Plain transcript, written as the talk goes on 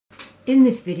In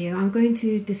this video I'm going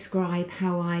to describe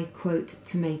how I quote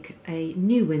to make a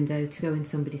new window to go in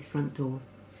somebody's front door.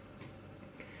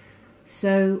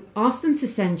 So ask them to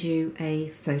send you a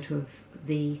photo of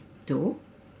the door,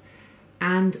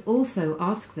 and also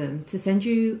ask them to send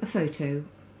you a photo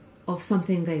of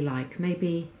something they like.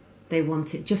 Maybe they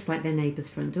want it just like their neighbour's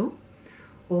front door,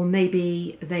 or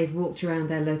maybe they've walked around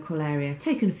their local area,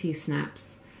 taken a few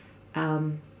snaps.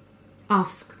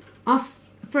 Ask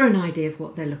for an idea of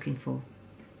what they're looking for.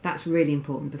 That's really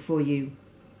important before you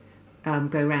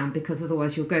go round, because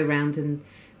otherwise you'll go round and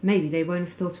maybe they won't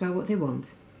have thought about what they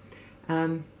want.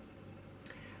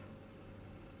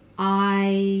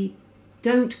 I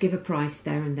don't give a price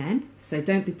there and then, so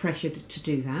don't be pressured to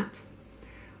do that.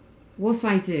 What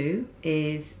I do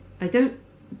is I don't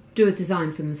do a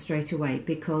design for them straight away,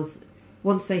 because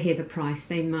once they hear the price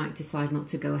they might decide not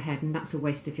to go ahead, and that's a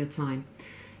waste of your time.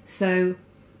 So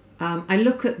I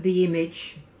look at the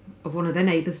image of one of their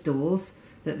neighbours' doors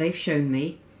that they've shown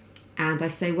me, and I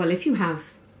say, well, if you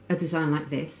have a design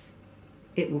like this,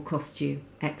 it will cost you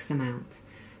X amount.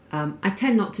 I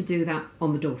tend not to do that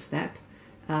on the doorstep.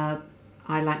 I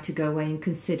like to go away and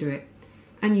consider it,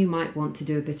 and you might want to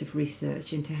do a bit of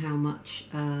research into how much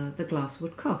the glass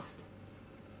would cost.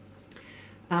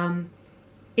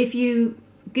 If you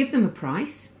give them a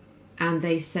price and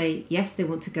they say yes, they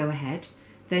want to go ahead,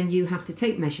 then you have to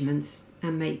take measurements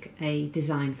and make a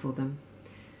design for them.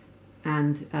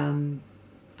 And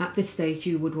at this stage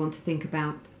you would want to think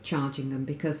about charging them,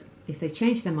 because if they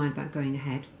change their mind about going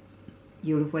ahead,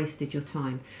 you'll have wasted your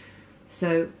time.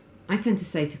 So I tend to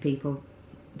say to people,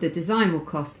 the design will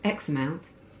cost X amount.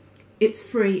 It's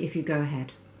free if you go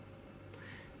ahead.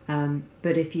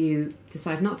 But if you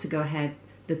decide not to go ahead,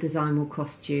 the design will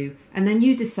cost you, and then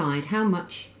you decide how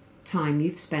much time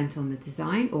you've spent on the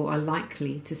design or are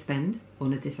likely to spend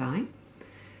on a design,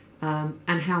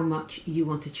 and how much you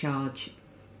want to charge,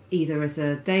 either as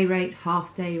a day rate,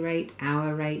 half day rate,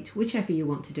 hour rate, whichever you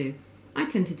want to do. I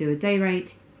tend to do a day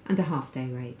rate and a half day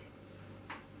rate.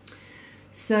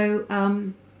 So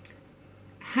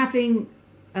having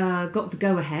got the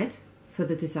go ahead for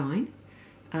the design,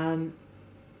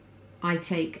 I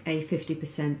take a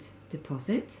 50%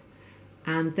 deposit,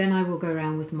 and then I will go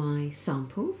around with my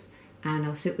samples and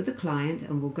I'll sit with the client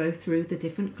and we'll go through the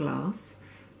different glass,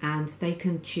 and they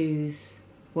can choose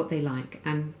what they like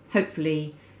and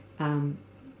hopefully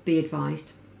be advised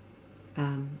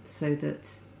so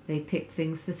that they pick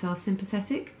things that are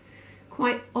sympathetic.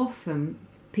 Quite often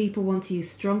people want to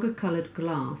use stronger coloured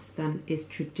glass than is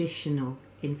traditional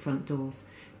in front doors,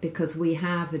 because we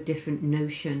have a different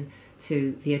notion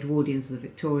to the Edwardians or the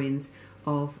Victorians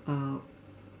of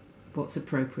what's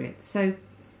appropriate. So,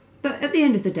 but at the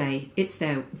end of the day, it's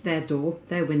their door,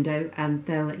 their window, and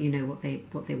they'll let you know what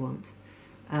they want.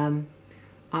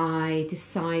 I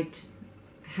decide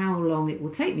how long it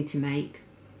will take me to make,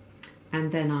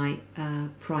 and then I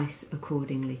price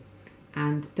accordingly.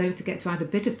 And don't forget to add a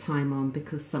bit of time on,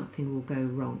 because something will go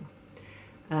wrong.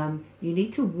 You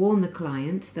need to warn the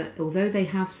client that although they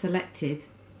have selected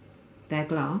their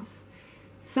glass,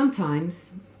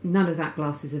 sometimes none of that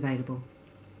glass is available.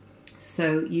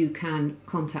 So you can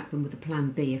contact them with a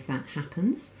plan B if that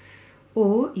happens,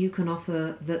 or you can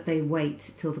offer that they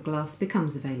wait till the glass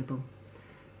becomes available.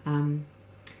 Doing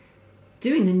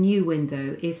a new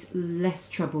window is less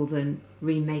trouble than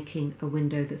remaking a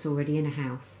window that's already in a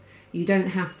house. You don't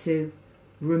have to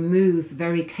remove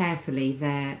very carefully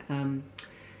their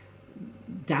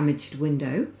damaged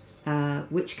window,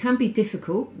 which can be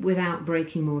difficult without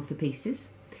breaking more of the pieces,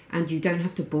 and you don't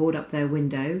have to board up their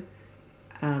window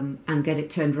and get it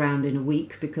turned around in a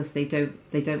week, because they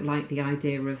don't like the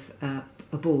idea of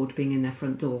a board being in their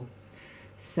front door.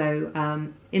 So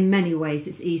in many ways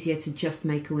it's easier to just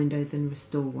make a window than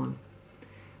restore one.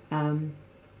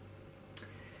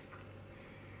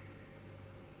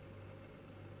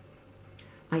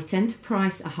 I tend to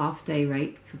price a half day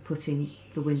rate for putting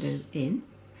the window in,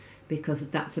 because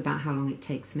that's about how long it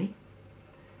takes me.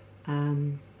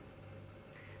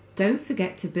 Don't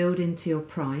forget to build into your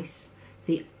price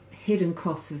the hidden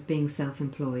costs of being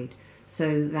self-employed.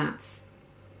 So that's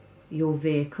your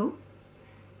vehicle,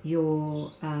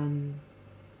 your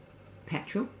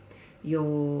petrol,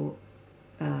 your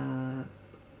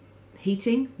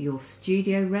heating, your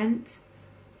studio rent,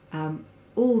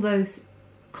 all those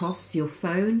costs, your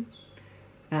phone,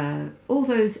 all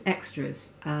those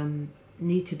extras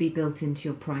need to be built into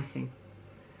your pricing.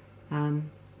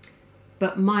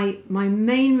 But my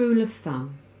main rule of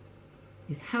thumb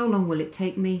is how long will it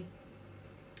take me,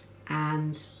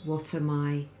 and what are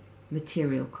my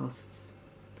material costs.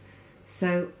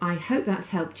 So I hope that's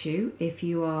helped you if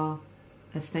you are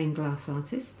a stained glass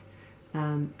artist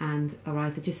and are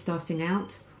either just starting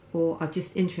out or are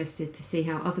just interested to see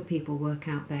how other people work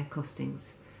out their costings.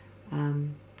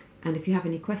 And if you have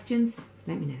any questions,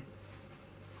 let me know.